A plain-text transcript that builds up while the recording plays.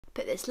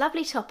Put this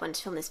lovely top on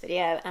to film this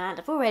video, and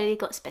I've already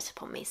got spit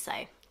up on me, so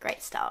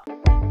great start.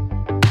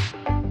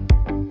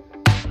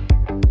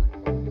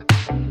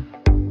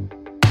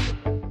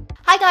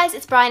 Hi guys,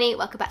 it's Bryony,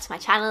 welcome back to my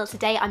channel.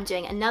 Today I'm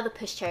doing another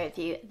pushchair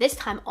review, this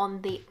time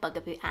on the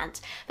Bugaboo Ant.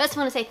 First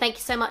I want to say thank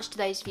you so much to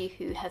those of you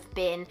who have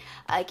been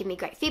giving me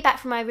great feedback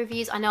from my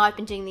reviews. I know I've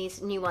been doing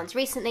these new ones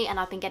recently and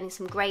I've been getting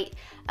some great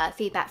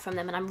feedback from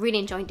them, and I'm really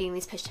enjoying doing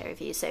these pushchair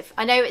reviews. So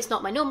I know it's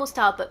not my normal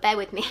style, but bear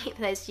with me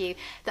for those of you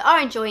that are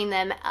enjoying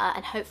them,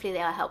 and hopefully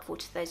they are helpful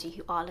to those of you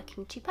who are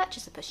looking to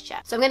purchase a pushchair.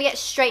 So I'm going to get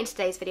straight into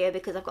today's video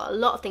because I've got a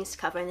lot of things to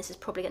cover and this is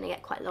probably going to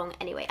get quite long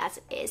anyway as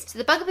it is. So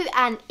the Bugaboo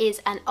Ant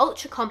is an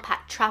ultra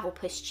compact travel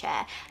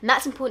pushchair, and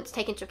that's important to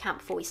take into account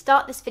before we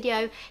start this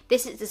video.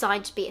 This is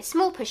designed to be a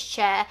small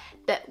pushchair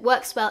that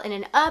works well in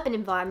an urban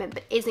environment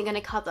but isn't going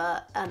to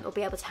cover or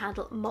be able to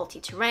handle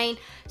multi-terrain.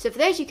 So for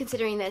those of you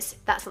considering this,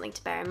 that's something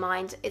to bear in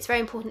mind. It's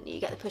very important that you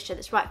get the pushchair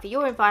that's right for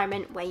your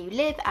environment, where you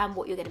live, and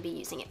what you're going to be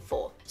using it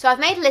for. So I've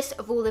made a list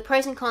of all the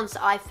pros and cons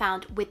that I've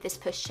found with this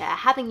pushchair,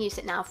 having used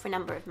it now for a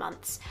number of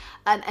months.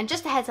 And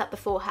just a heads up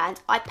beforehand,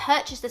 I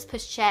purchased this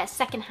pushchair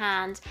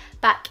secondhand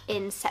back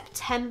in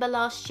September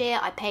last year.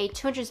 I paid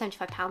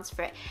 £275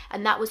 for it,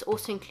 and that was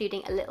also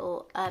including a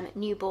little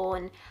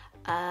newborn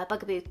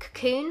Bugaboo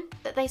cocoon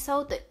that they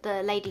sold, that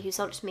the lady who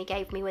sold it to me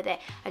gave me with it,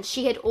 and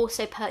she had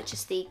also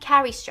purchased the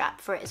carry strap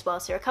for it as well.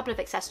 So there are a couple of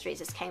accessories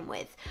this came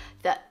with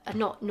that are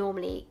not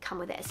normally come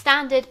with it as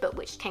standard, but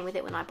which came with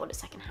it when I bought it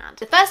secondhand.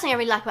 The first thing I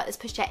really like about this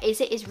pushchair is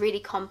it is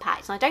really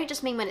compact, and I don't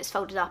just mean when it's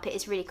folded up, it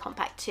is really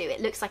compact too.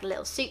 It looks like a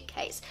little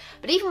suitcase,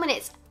 but even when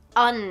it's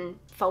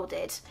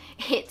unfolded,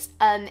 it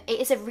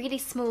is a really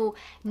small,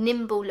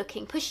 nimble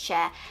looking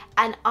pushchair,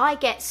 and I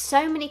get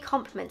so many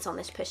compliments on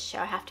this pushchair,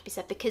 I have to be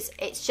said, because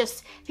it's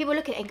just, people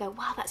look at it and go,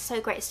 wow, that's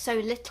so great, it's so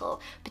little.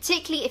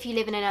 Particularly if you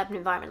live in an urban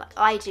environment like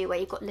I do, where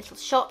you've got little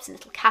shops and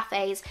little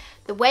cafes,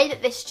 the way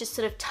that this just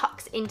sort of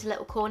tucks into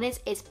little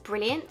corners is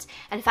brilliant.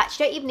 And in fact,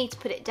 you don't even need to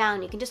put it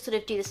down, you can just sort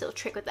of do this little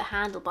trick with the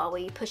handlebar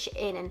where you push it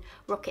in and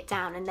rock it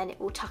down, and then it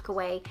will tuck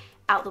away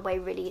out the way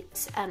really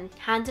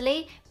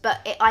handily. But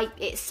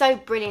it's so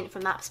brilliant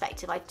from that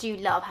perspective. I do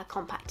love how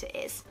compact it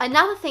is.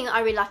 Another thing that I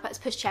really like about this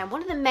pushchair, and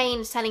one of the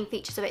main selling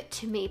features of it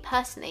to me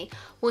personally,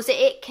 was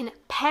that it can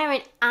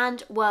parent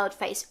and world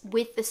face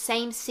with the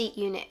same seat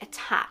unit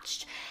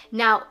attached.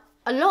 Now,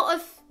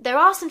 there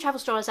are some travel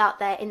strollers out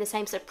there in the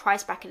same sort of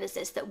price bracket as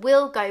this that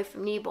will go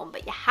from newborn,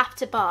 but you have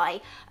to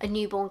buy a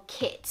newborn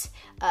kit,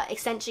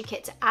 extension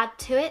kit to add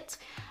to it.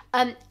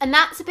 And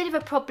that's a bit of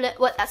a problem.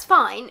 Well, that's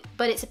fine,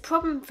 but it's a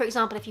problem, for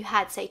example, if you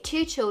had, say,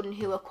 two children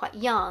who are quite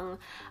young.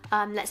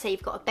 Let's say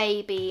you've got a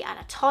baby and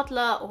a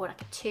toddler, or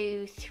like a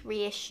 2,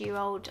 3-ish year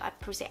old, I'd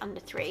probably say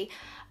under 3,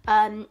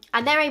 and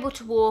they're able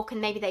to walk, and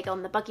maybe they go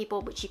on the buggy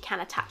board, which you can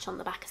attach on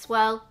the back as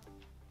well,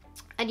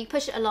 and you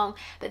push it along,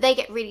 but they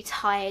get really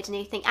tired and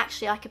you think,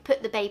 actually I could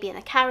put the baby in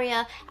a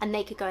carrier and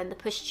they could go in the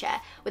pushchair.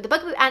 With the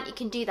Bugaboo Ant you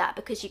can do that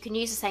because you can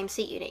use the same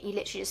seat unit. You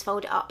literally just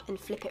fold it up and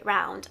flip it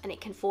round and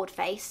it can forward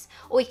face,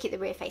 or you keep the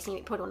rear facing.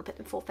 You probably want to put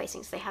them forward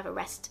facing so they have a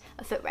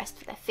footrest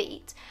for their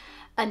feet.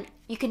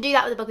 You can do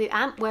that with the Bugaboo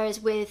Ant, whereas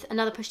with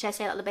another pushchair,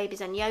 say like the Babies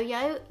and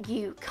Yo-Yo,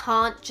 you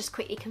can't just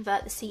quickly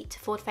convert the seat to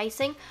forward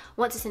facing.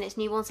 Once it's in its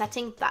newborn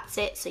setting, that's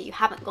it. So you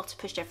haven't got a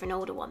pushchair for an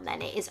older one,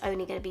 then it is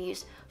only going to be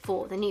used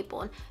for the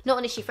newborn. Not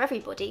an issue for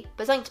everybody,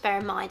 but something to bear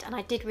in mind, and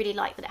I did really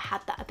like that it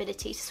had that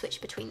ability to switch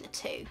between the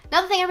two.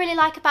 Another thing I really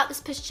like about this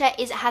pushchair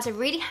is it has a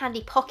really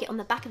handy pocket on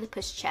the back of the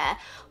pushchair,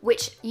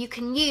 which you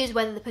can use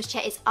whether the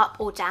pushchair is up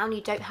or down. You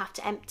don't have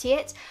to empty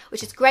it,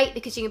 which is great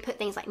because you can put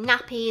things like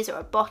nappies or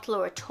a bottle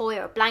or a toy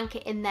or a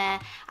blanket in there,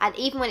 and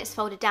even when it's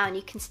folded down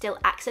you can still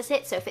access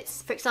it. So if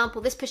it's, for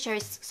example, this pushchair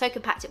is so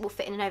compact it will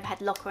fit in an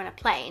overhead locker on a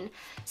plane.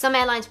 Some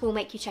airlines will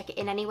make you check it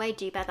in anyway,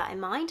 do bear that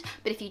in mind,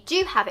 but if you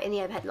do have it in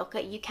the overhead locker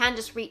you can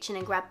just reach in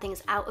and grab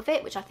things out of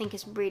it, which I think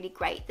is really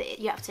great, that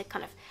you have to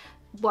kind of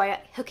worry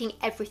about hooking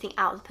everything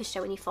out of the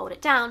pushchair when you fold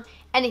it down.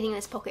 Anything in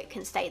this pocket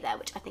can stay there,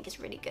 which I think is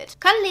really good.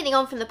 Kind of leading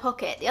on from the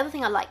pocket, the other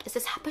thing I like is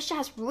this pushchair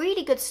has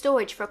really good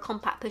storage for a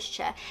compact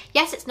pushchair.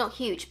 Yes, it's not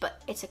huge,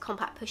 but it's a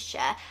compact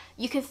pushchair.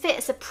 You can fit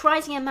a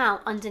surprising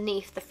amount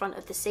underneath the front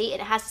of the seat,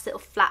 and it has this little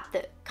flap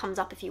that comes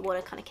up if you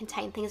want to kind of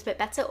contain things a bit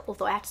better,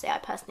 although I have to say I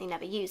personally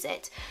never use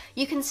it.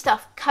 You can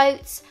stuff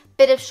coats,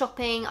 bit of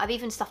shopping, I've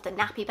even stuffed a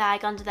nappy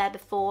bag under there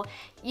before.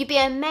 You'd be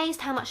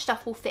amazed how much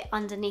stuff will fit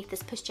underneath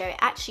this pushchair. It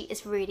actually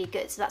is really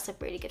good, so that's a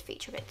really good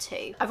feature of it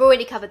too. I've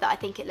already covered that I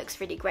think it looks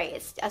really great.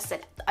 As I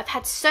said, I've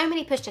had so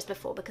many pushchairs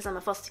before because I'm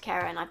a foster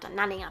carer and I've done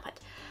nannying. I've had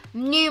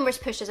numerous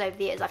pushchairs over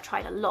the years. I've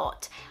tried a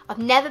lot. I've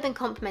never been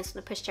complimented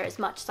on the pushchair as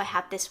much as I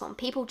have this one.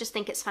 People just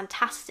think it's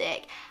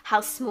fantastic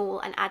how small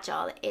and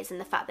agile it is,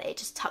 and the fact that it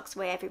just tucks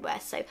away everywhere.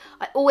 So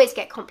I always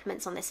get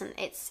compliments on this, and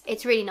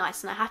it's really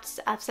nice. And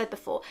I've said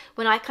before,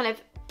 when I kind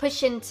of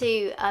push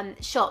into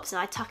shops and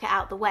I tuck it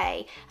out the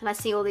way and I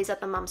see all these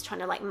other mums trying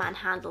to like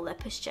manhandle their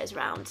pushchairs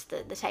around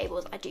the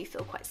tables, I do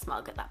feel quite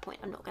smug at that point,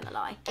 I'm not gonna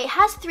lie. It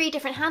has 3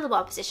 different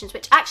handlebar positions,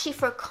 which actually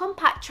for a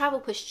compact travel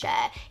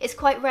pushchair is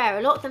quite rare.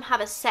 A lot of them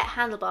have a set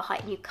handlebar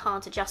height and you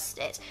can't adjust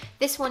it.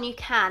 This one you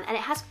can, and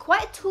it has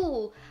quite a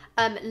tall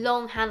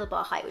long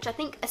handlebar height, which I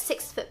think a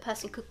 6-foot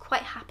person could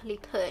quite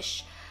happily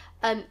push.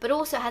 But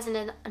also has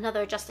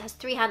another adjuster, has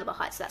 3 handlebar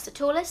heights, so that's the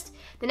tallest.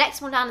 The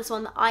next one down is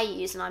one that I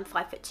use, and I'm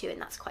 5'2",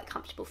 and that's quite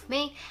comfortable for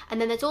me.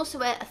 And then there's also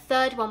a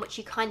third one, which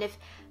you kind of,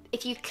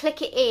 if you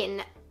click it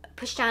in,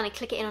 push down and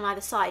click it in on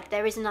either side,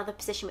 there is another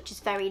position which is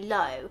very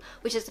low,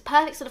 which is the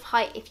perfect sort of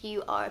height if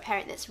you are a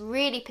parent that's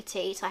really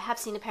petite. I have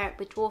seen a parent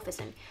with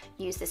dwarfism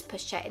use this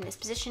pushchair in this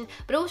position,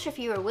 but also if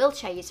you're a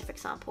wheelchair user, for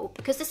example,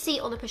 because the seat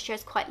on the pushchair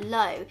is quite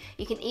low,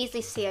 you can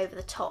easily see over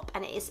the top,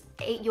 and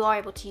you are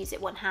able to use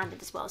it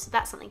one-handed as well, so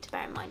that's something to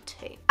bear in mind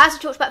too. As we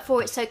talked about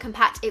before, it's so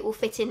compact, it will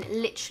fit in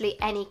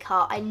literally any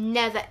car. I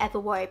never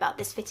ever worry about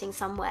this fitting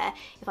somewhere.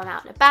 If I'm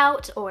out and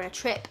about or on a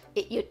trip,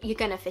 you're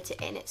gonna fit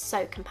it in. It's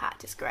so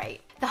compact, it's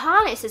great. The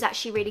harness is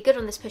actually really good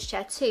on this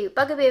pushchair too.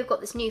 Bugaboo have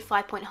got this new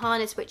 5-point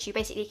harness, which you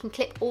basically can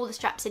clip all the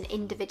straps in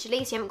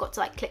individually, so you haven't got to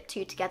like clip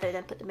 2 together,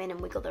 then put them in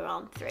and wiggle their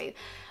arm through.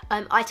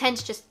 I tend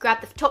to just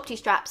grab the top 2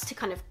 straps to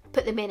kind of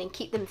put them in and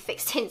keep them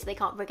fixed in so they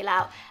can't wriggle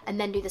out, and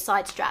then do the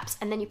side straps,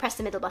 and then you press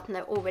the middle button,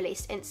 they're all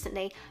released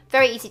instantly.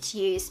 Very easy to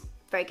use.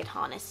 Very good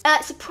harness.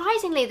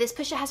 Surprisingly, this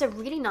pushchair has a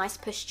really nice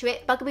push to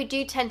it. Bugaboo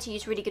do tend to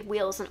use really good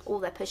wheels on all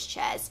their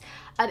pushchairs.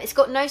 It's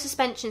got no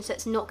suspension, so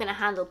it's not going to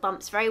handle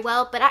bumps very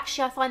well, but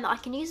actually I find that I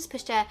can use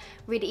this pushchair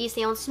really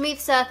easily. On smooth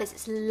surface,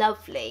 it's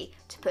lovely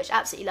to push,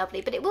 absolutely lovely,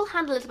 but it will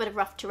handle a little bit of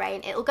rough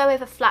terrain. It'll go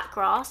over flat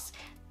grass.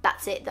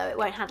 That's it though, it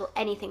won't handle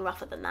anything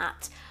rougher than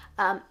that.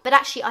 But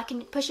actually I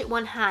can push it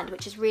one hand,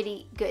 which is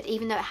really good,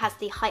 even though it has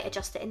the height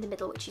adjuster in the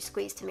middle which you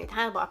squeeze to move the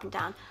handlebar up and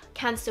down,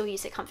 can still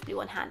use it comfortably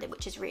one-handed,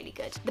 which is really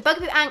good. The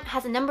Bugaboo Ant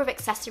has a number of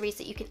accessories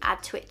that you can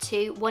add to it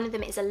too. One of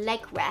them is a leg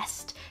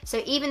rest,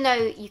 so even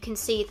though you can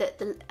see that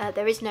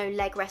there is no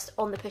leg rest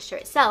on the pushchair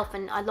itself,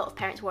 and a lot of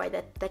parents worry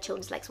that their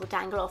children's legs will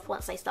dangle off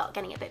once they start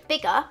getting a bit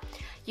bigger,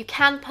 you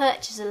can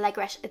purchase a leg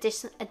rest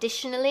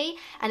additionally,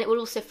 and it will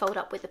also fold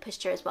up with the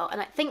pushchair as well. And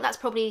I think that's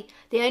probably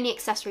the only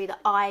accessory that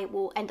I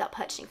will end up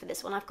purchasing for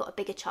this one. I've got a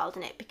bigger child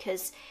in it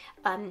because,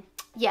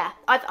 yeah,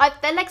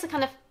 their legs are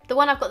kind of, the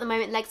one I've got at the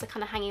moment, legs are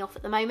kind of hanging off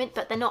at the moment,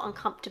 but they're not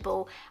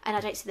uncomfortable, and I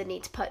don't see the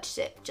need to purchase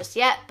it just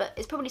yet, but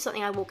it's probably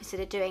something I will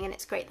consider doing, and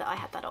it's great that I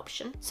have that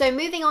option. So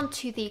moving on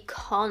to the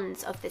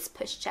cons of this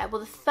pushchair.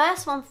 Well, the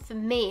first one for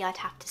me, I'd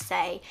have to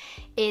say,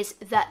 is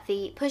that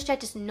the pushchair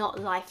does not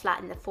lie flat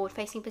in the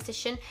forward-facing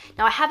position.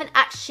 Now, I haven't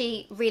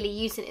actually really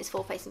used it in its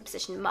forward-facing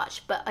position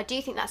much, but I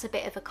do think that's a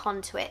bit of a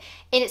con to it.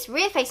 In its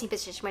rear-facing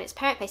position, when it's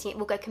parent-facing, it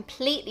will go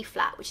completely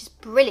flat, which is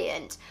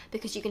brilliant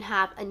because you can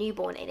have a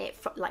newborn in it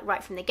like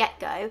right from the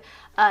get-go.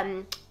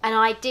 And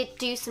I did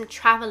do some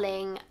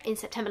travelling in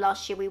September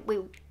last year. We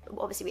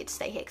obviously we had to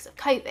stay here because of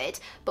COVID,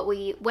 but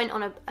we went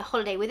on a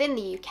holiday within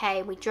the UK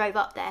and we drove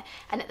up there,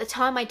 and at the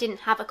time I didn't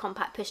have a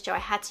compact pushchair. I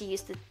had to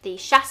use the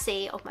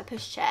chassis of my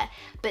pushchair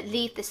but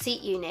leave the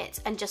seat unit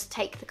and just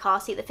take the car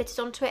seat that fitted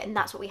onto it, and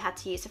that's what we had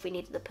to use if we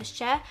needed the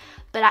pushchair.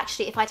 But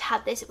actually if I'd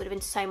had this, it would have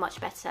been so much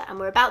better, and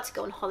we're about to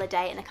go on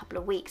holiday in a couple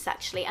of weeks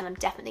actually, and I'm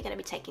definitely going to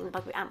be taking the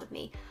Bugaboo Ant with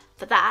me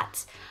for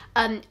that.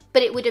 But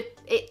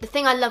the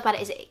thing I love about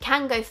it is it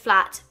can go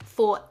flat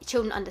for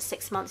children under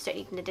 6 months, don't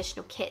need an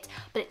additional kit,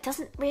 but it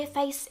doesn't rear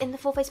face in the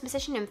full face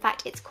position. In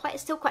fact, it's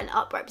still quite an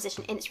upright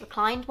position in its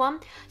reclined one.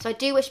 So I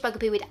do wish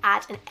Bugaboo would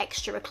add an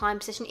extra reclined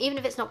position, even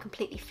if it's not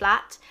completely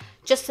flat,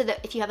 just so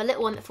that if you have a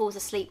little one that falls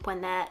asleep when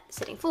they're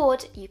sitting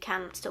forward, you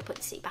can still put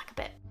the seat back a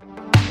bit.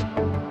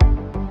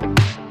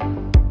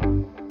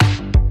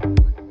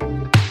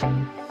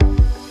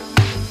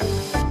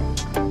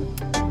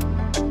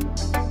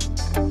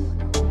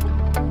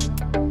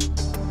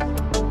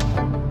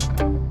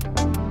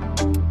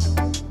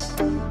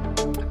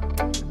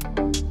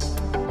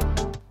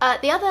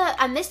 The other,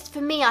 and this for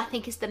me I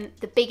think is the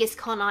biggest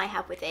con I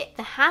have with it,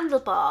 the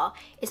handlebar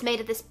is made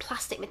of this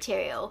plastic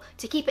material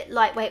to keep it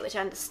lightweight, which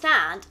I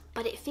understand,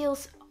 but it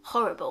feels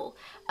horrible.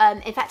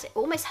 In fact, it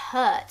almost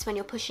hurts when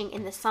you're pushing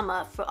in the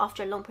summer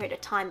after a long period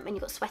of time when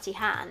you've got sweaty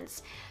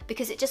hands,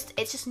 because it's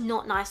just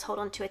not nice to hold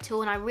on to at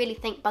all. And I really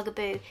think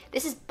Bugaboo,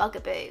 this is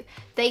Bugaboo,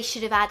 they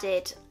should have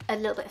added a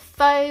little bit of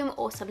foam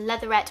or some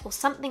leatherette or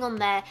something on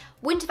there.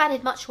 Wouldn't have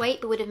added much weight,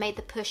 but would have made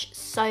the push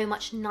so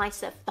much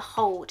nicer, the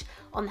hold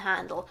on the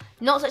handle.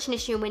 Not such an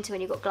issue in winter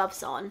when you've got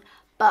gloves on,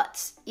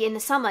 but in the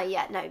summer,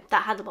 yeah, no,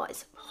 that handlebar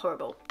is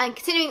horrible. And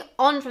continuing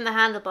on from the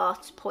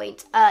handlebar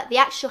point, the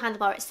actual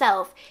handlebar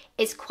itself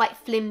is quite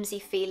flimsy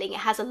feeling. It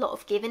has a lot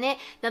of give in it.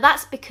 Now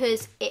that's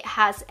because it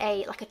has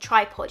like a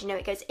tripod, you know,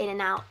 it goes in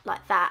and out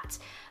like that.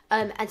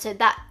 And so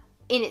that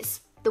in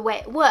its the way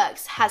it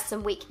works has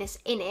some weakness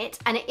in it,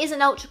 and it is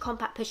an ultra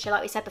compact pushchair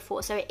like we said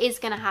before, so it is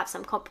going to have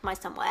some compromise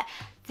somewhere.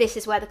 This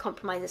is where the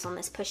compromise is on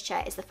this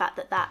pushchair, is the fact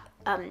that that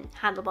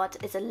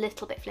handlebar is a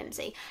little bit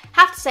flimsy.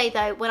 Have to say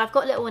though, when I've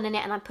got a little one in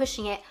it and I'm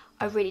pushing it,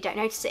 I really don't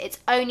notice it. It's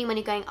only when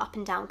you're going up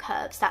and down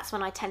curves, that's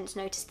when I tend to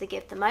notice the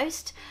give the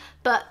most,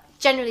 but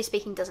generally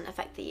speaking doesn't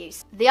affect the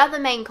use. The other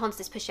main con to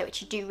this pushchair,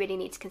 which you do really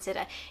need to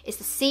consider, is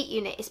the seat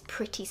unit is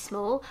pretty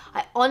small.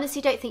 I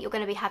honestly don't think you're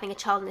going to be having a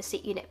child in the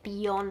seat unit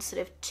beyond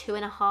sort of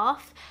 2.5,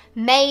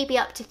 maybe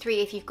up to 3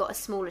 if you've got a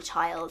smaller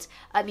child.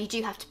 You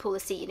do have to pull the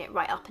seat unit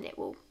right up and it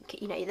will,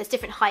 you know, there's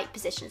different height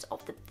positions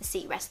of the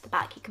seat rest at the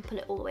back. You can pull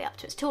it all the way up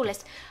to its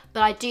tallest,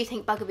 but I do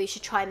think Bugaboo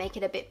should try and make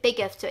it a bit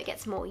bigger so it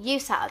gets more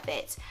use out of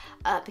it,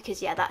 because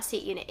yeah, that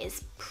seat unit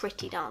is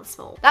pretty darn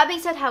small. That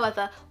being said,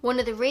 however, one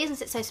of the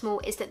reasons it's so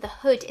small is that the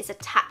hood is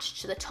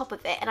attached to the top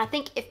of it, and I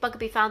think if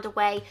Bugaboo found a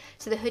way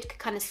so the hood could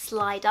kind of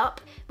slide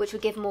up, which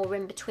would give more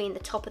room between the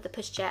top of the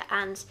pushchair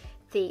and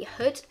the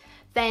hood,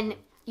 then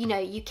you know,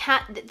 you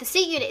can't, the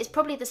seat unit is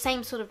probably the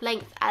same sort of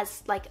length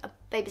as like a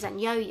Baby's Ant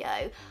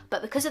yo-yo,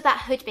 but because of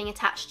that hood being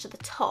attached to the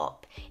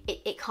top,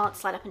 it can't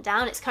slide up and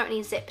down. It's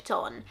currently zipped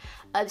on,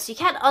 so you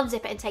can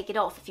unzip it and take it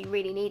off if you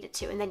really needed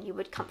to, and then you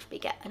would comfortably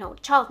get an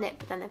older child in it,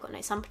 but then they've got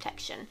no sun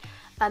protection.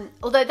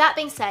 Although that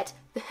being said,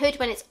 the hood,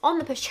 when it's on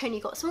the pushchair and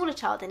you've got a smaller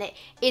child in it,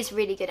 is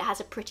really good. It has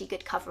a pretty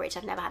good coverage.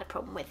 I've never had a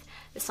problem with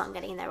the sun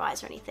getting in their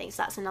eyes or anything,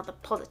 so that's another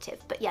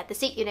positive. But yeah, the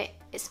seat unit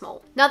is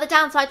small. Another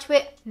downside to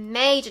it,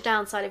 major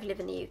downside if you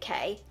live in the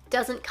UK,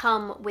 doesn't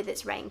come with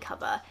its rain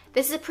cover.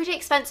 This is a pretty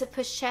expensive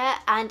pushchair,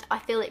 and I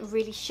feel it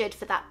really should,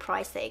 for that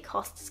price that it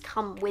costs,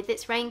 come with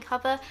its rain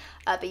cover,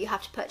 but you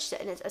have to purchase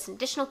it as an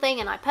additional thing,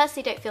 and I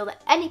personally don't feel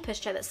that any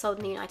pushchair that's sold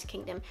in the United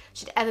Kingdom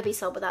should ever be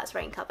sold without its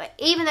rain cover.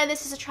 Even though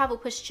this is a travel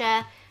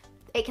pushchair,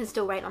 it can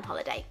still rain on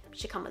holiday. It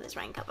should come with its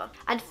rain cover.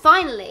 And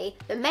finally,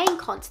 the main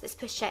con to this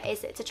pushchair is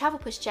that it's a travel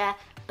pushchair,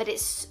 but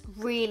it's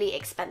really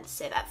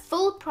expensive. At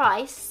full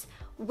price,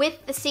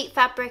 with the seat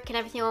fabric and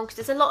everything on, because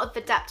there's a lot of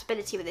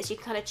adaptability with this. You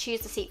can kind of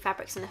choose the seat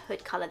fabrics and the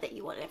hood colour that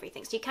you want and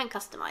everything, so you can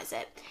customise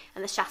it,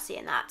 and the chassis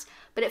and that.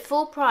 But at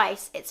full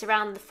price, it's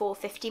around the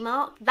 £450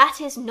 mark. That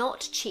is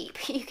not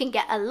cheap. You can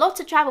get a lot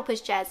of travel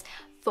pushchairs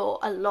for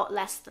a lot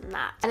less than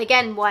that. And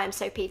again, why I'm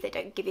so peeved they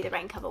don't give you the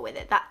rain cover with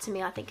it. That to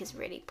me, I think is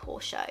really poor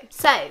show.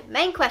 So,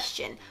 main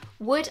question,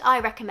 would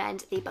I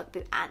recommend the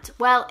Bugaboo Ant?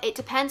 Well, it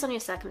depends on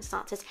your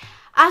circumstances.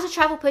 As a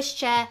travel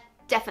pushchair,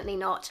 definitely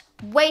not.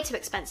 Way too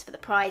expensive for the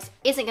price,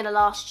 isn't going to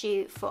last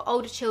you. For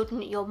older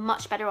children, you're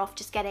much better off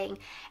just getting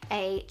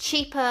a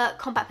cheaper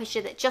compact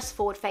pushchair that just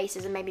forward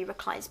faces and maybe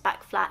reclines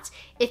back flat,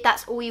 if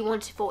that's all you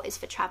want it for, is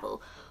for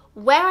travel.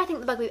 Where I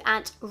think the Bugaboo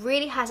Ant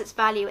really has its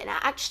value, and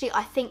actually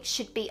I think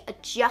should be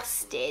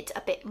adjusted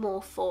a bit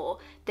more for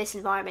this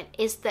environment,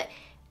 is that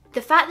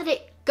the fact that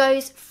it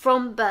goes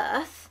from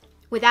birth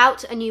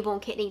without a newborn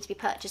kit needing to be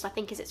purchased, I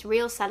think is its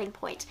real selling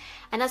point.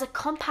 And as a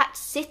compact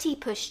city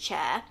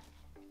pushchair,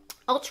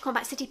 ultra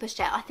compact city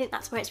pushchair, I think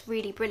that's where it's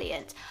really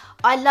brilliant.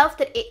 I love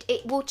that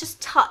it will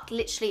just tuck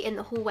literally in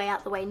the hallway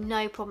out the way,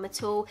 no problem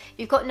at all. If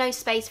you've got no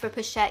space for a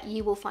pushchair,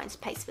 you will find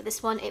space for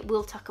this one. It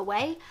will tuck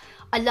away.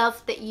 I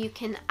love that you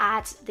can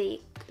add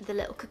the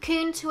little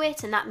cocoon to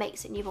it, and that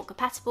makes it newborn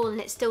compatible, and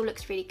it still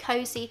looks really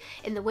cozy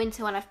in the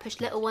winter when I've pushed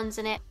little ones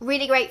in it.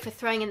 Really great for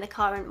throwing in the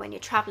car and when you're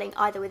traveling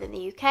either within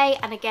the UK,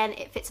 and again,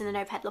 it fits in an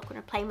overhead locker on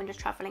a plane when you're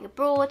traveling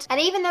abroad. And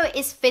even though it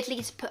is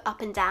fiddly to put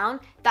up and down,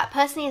 that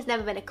personally has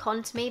never been a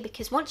con to me,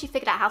 because once you've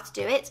figured out how to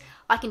do it,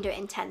 I can do it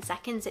in 10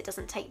 seconds. It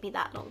doesn't take me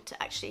that long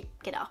to actually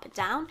get it up and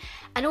down.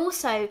 And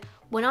also,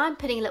 when I'm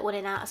putting a little one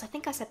in and out, as I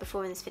think I said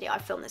before in this video,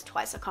 I've filmed this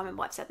twice, I can't remember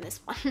what I've said in this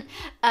one,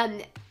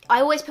 I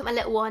always put my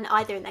little one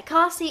either in their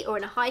car seat or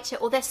in a high chair,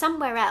 or they're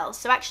somewhere else,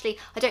 so actually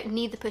I don't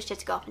need the pushchair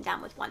to go up and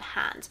down with one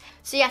hand.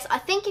 So yes, I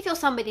think if you're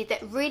somebody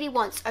that really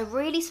wants a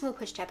really small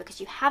pushchair because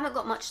you haven't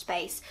got much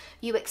space,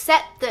 you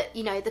accept that,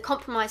 you know, the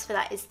compromise for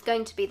that is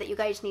going to be that you're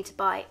going to need to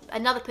buy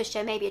another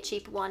pushchair, maybe a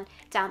cheaper one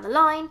down the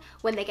line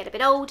when they get a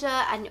bit older,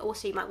 and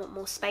also you might want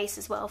more space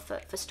as well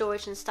for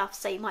storage and stuff,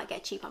 so you might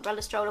get a cheap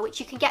umbrella stroller, which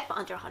you can get for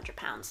under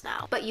 £100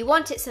 now. But you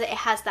want it so that it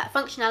has that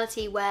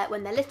functionality where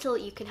when they're little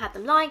you can have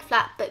them lying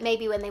flat, but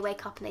maybe when they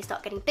wake up and they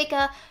start getting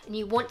bigger and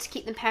you want to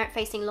keep them parent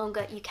facing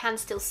longer, you can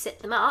still sit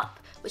them up,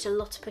 which a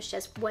lot of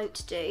pushchairs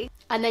won't do,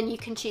 and then you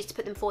can choose to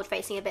put them forward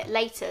facing a bit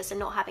later, so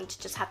not having to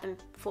just have them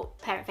for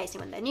parent facing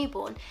when they're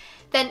newborn.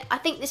 Then I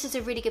think this is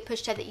a really good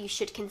pushchair that you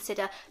should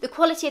consider. The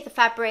quality of the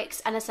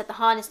fabrics, and as I said, the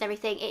harness and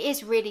everything, it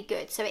is really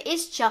good. So it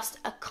is just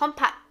a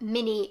compact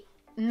mini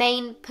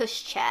main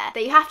pushchair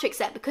that you have to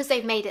accept, because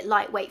they've made it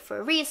lightweight for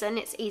a reason.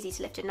 It's easy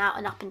to lift in and out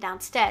and up and down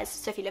stairs,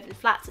 so if you live in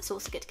flats, it's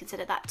also good to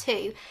consider that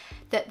too,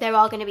 that there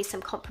are going to be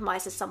some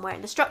compromises somewhere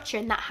in the structure,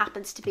 and that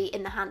happens to be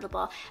in the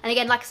handlebar. And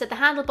again, like I said, the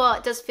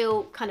handlebar does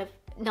feel kind of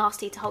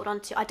nasty to hold on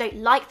to. I don't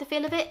like the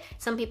feel of it.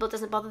 Some people it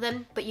doesn't bother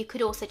them, but you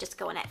could also just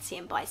go on Etsy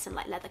and buy some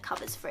like leather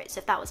covers for it. So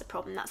if that was a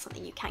problem, that's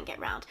something you can get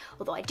around.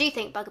 Although I do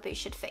think Bugaboo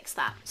should fix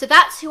that. So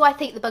that's who I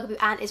think the Bugaboo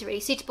Ant is really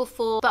suitable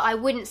for, but I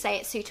wouldn't say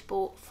it's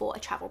suitable for a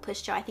travel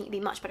pushchair. I think you'd be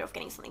much better off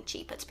getting something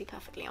cheaper, to be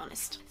perfectly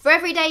honest. For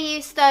everyday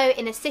use though,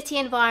 in a city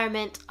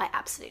environment, I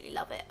absolutely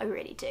love it. I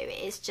really do.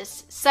 It is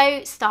just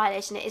so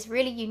stylish and it is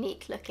really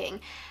unique looking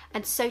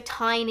and so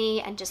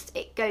tiny, and just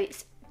it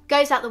goes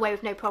out the way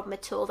with no problem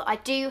at all, that I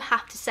do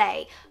have to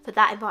say for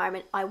that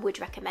environment I would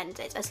recommend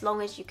it, as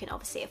long as you can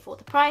obviously afford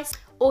the price.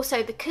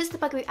 Also, because the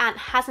Bugaboo Ant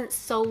hasn't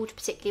sold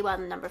particularly well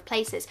in a number of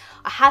places,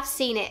 I have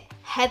seen it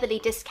heavily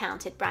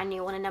discounted brand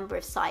new on a number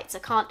of sites. I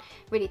can't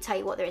really tell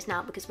you what there is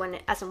now, because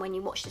as and when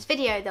you watch this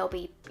video, there'll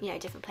be, you know,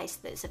 different places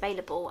that it's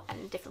available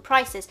and different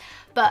prices,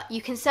 but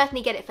you can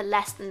certainly get it for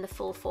less than the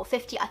full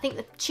 $450. I think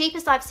the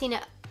cheapest I've seen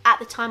it at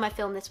the time I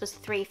filmed this was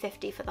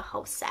 $350 for the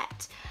whole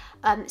set.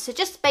 So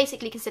just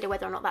basically consider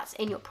whether or not that's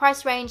in your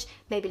price range.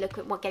 Maybe look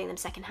at getting them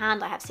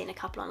secondhand. I have seen a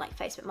couple on like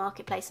Facebook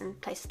Marketplace and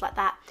places like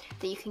that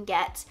you can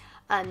get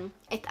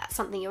if that's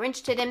something you're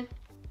interested in.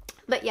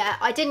 But yeah,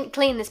 I didn't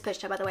clean this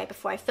pushchair, by the way,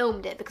 before I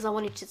filmed it, because I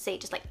wanted to see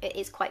just like it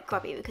is quite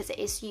grubby because it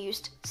is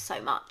used so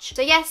much.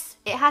 So yes,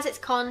 it has its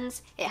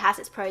cons, it has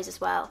its pros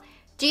as well.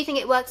 Do you think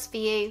it works for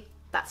you?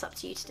 That's up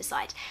to you to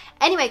decide.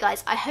 Anyway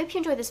guys, I hope you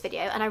enjoyed this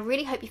video and I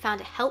really hope you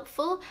found it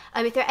helpful.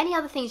 If there are any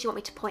other things you want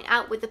me to point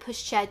out with the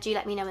pushchair, do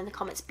let me know in the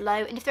comments below.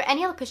 And if there are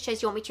any other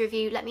pushchairs you want me to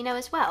review, let me know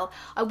as well.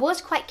 I was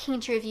quite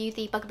keen to review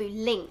the Bugaboo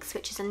Lynx,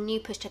 which is a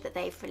new pushchair that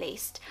they've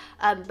released.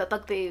 But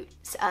Bugaboo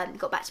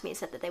got back to me and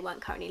said that they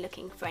weren't currently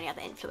looking for any other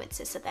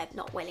influencers, so they're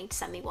not willing to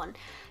send me one.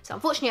 So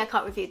unfortunately I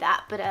can't review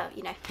that, but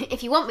you know,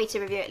 if you want me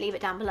to review it, leave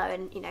it down below,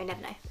 and you know,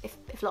 never know. If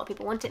a lot of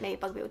people want it, maybe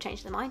Bugaboo will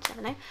change their mind,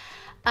 never know.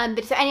 But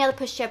if there are any other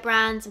pushchair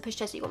brands and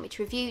pushchairs that you want me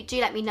to review,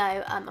 do let me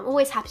know. I'm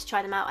always happy to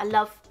try them out. I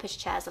love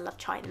pushchairs, I love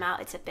trying them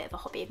out. It's a bit of a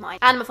hobby of mine.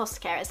 And I'm a foster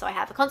carer, so I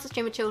have a constant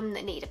stream of children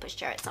that need a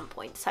pushchair at some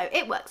point, so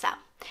it works out.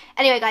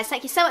 Anyway guys,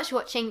 thank you so much for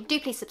watching. Do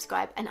please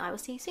subscribe and I will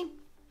see you soon.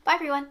 Bye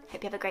everyone,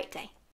 hope you have a great day.